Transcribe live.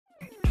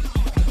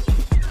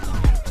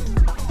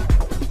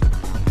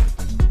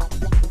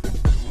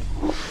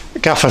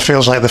Gaffer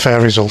feels like the fair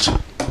result.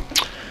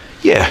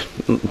 Yeah,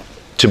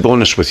 to be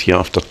honest with you,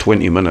 after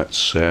 20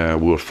 minutes, we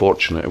were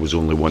fortunate it was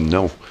only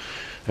 1-0,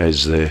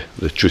 is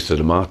the truth of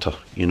the matter.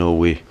 You know,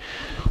 we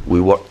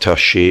worked our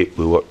shape,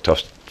 we worked our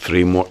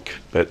framework,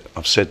 but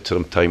I've said to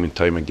them time and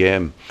time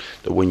again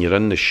that when you're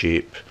in the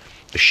shape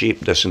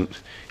doesn't,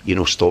 you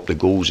know, stop the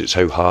goals. It's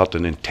how hard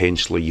and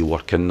intensely you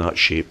work in that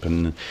shape.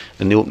 And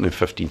in the opening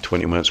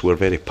 15-20 minutes, we were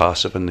very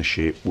passive in the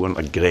shape. We weren't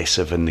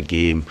aggressive in the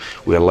game.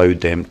 We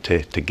allowed them to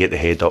get the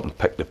head up and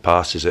pick the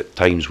passes at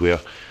times where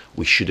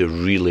we should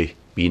have really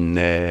been,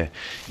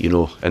 you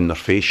know, in their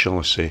face, shall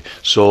I say.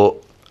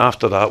 So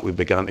after that, we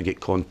began to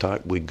get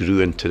contact. We grew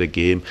into the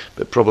game,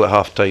 but probably at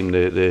half time,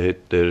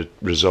 the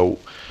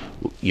result,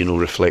 you know,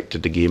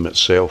 reflected the game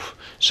itself.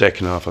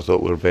 Second half, I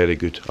thought we were very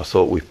good. I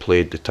thought we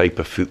played the type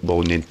of football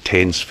and the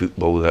intense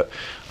football that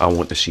I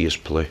want to see us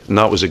play. And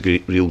that was a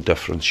great, real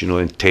difference, you know,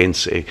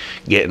 intensity,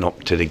 getting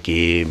up to the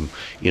game,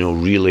 you know,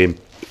 really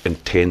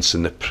intense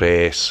in the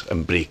press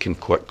and breaking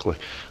quickly,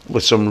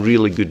 with some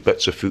really good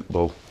bits of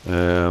football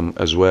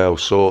as well.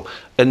 So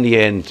in the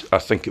end, I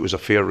think it was a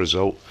fair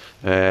result.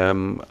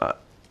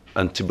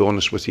 And to be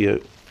honest with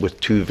you, with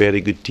two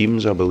very good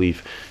teams, I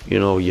believe, you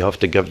know, you have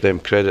to give them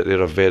credit.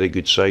 They're a very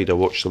good side. I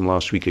watched them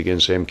last week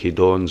against MK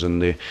Dons,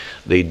 and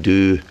they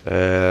do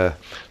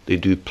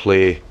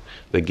play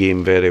the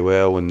game very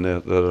well, and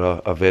they're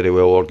a very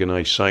well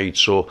organised side.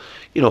 So,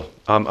 you know,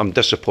 I'm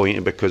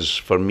disappointed because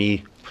for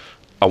me,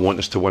 I want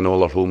us to win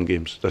all our home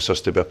games. This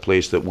has to be a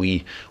place that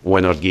we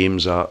win our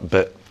games at.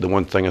 But the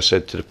one thing I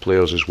said to the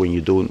players is when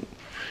you don't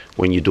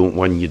win, you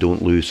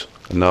don't lose.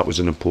 And that was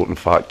an important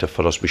factor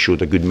for us. We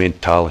showed a good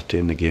mentality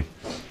in the game.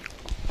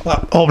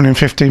 That opening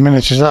 15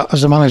 minutes, is that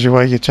as a manager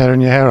where you're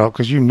tearing your hair out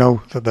because you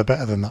know that they're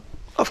better than that?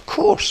 Of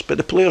course, but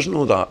the players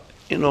know that.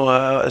 You know,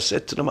 I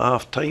said to them at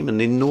half time, and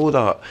they know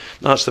that.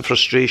 That's the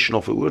frustration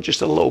of it. We were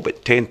just a little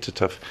bit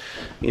tentative.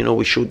 You know,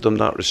 we showed them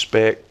that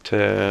respect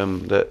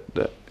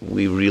that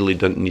we really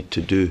didn't need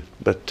to do.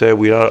 But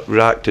we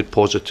reacted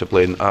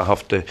positively, and I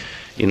have to,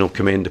 you know,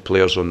 commend the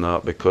players on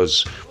that,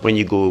 because when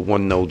you go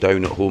 1-0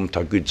 down at home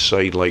to a good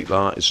side like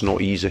that, it's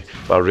not easy.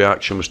 But our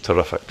reaction was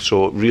terrific.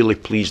 So really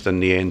pleased in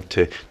the end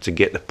to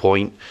get the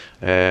point,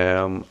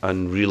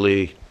 and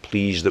really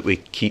pleased that we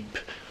keep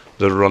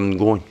the run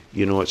going.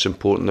 You know, it's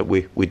important that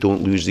we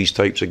don't lose these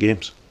types of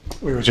games.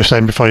 We were just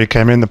saying before you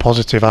came in, the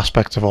positive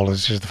aspect of all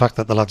this is the fact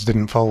that the lads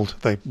didn't fold.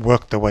 They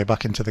worked their way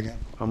back into the game.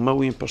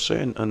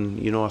 1,000,000%. And,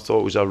 you know, I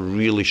thought it was a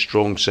really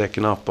strong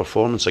second half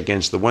performance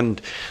against the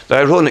wind. The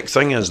ironic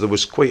thing is there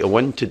was quite a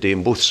wind today,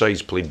 and both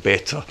sides played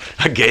better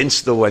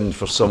against the wind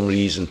for some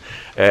reason.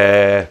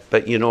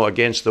 But, you know,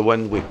 against the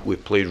wind, we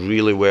played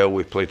really well.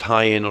 We played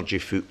high energy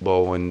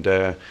football, and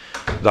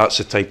that's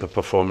the type of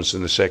performance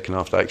in the second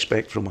half that I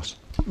expect from us.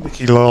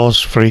 Mickey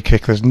Law's free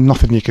kick, there's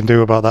nothing you can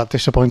do about that.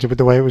 Disappointed with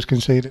the way it was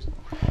conceded?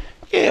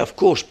 Yeah, of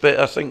course, but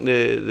I think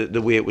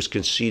the way it was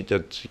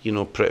conceded, you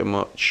know, pretty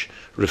much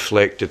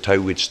reflected how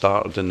we'd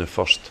started in the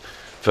first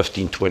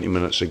 15-20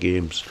 minutes of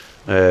games.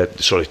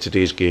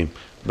 Today's game.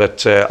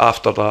 But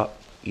after that,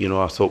 you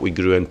know, I thought we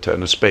grew into it,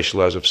 and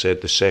especially, as I've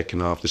said, the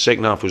second half. The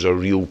second half was a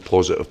real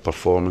positive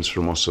performance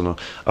from us, and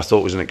I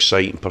thought it was an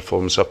exciting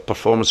performance, a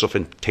performance of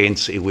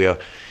intensity where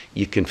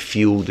you can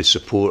feel the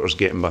supporters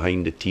getting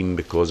behind the team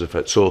because of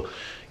it. So,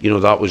 you know,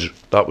 that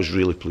was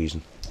really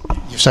pleasing.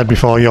 You've said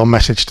before your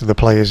message to the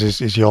players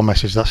is your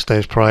message, that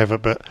stays private,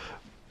 but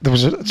there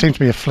was it seemed to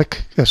be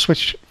a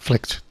switch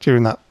flicked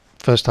during that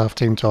first half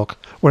team talk,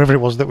 wherever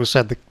it was that was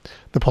said,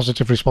 the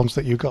positive response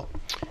that you got.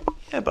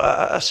 Yeah,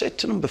 but I said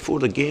to them before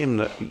the game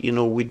that, you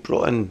know, we'd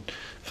brought in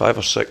 5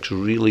 or 6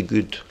 really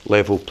good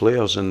level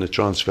players in the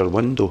transfer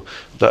window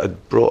that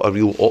had brought a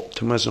real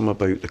optimism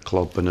about the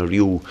club and a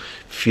real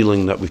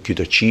feeling that we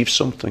could achieve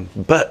something.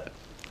 But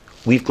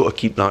we've got to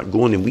keep that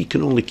going, and we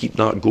can only keep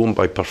that going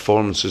by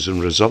performances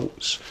and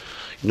results.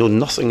 You know,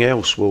 nothing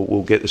else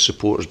will get the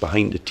supporters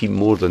behind the team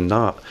more than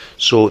that.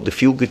 So the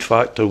feel-good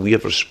factor, we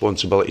have a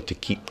responsibility to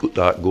keep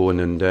that going,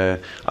 and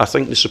I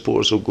think the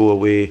supporters will go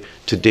away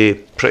today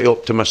pretty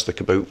optimistic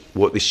about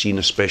what they've seen,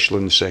 especially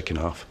in the second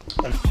half.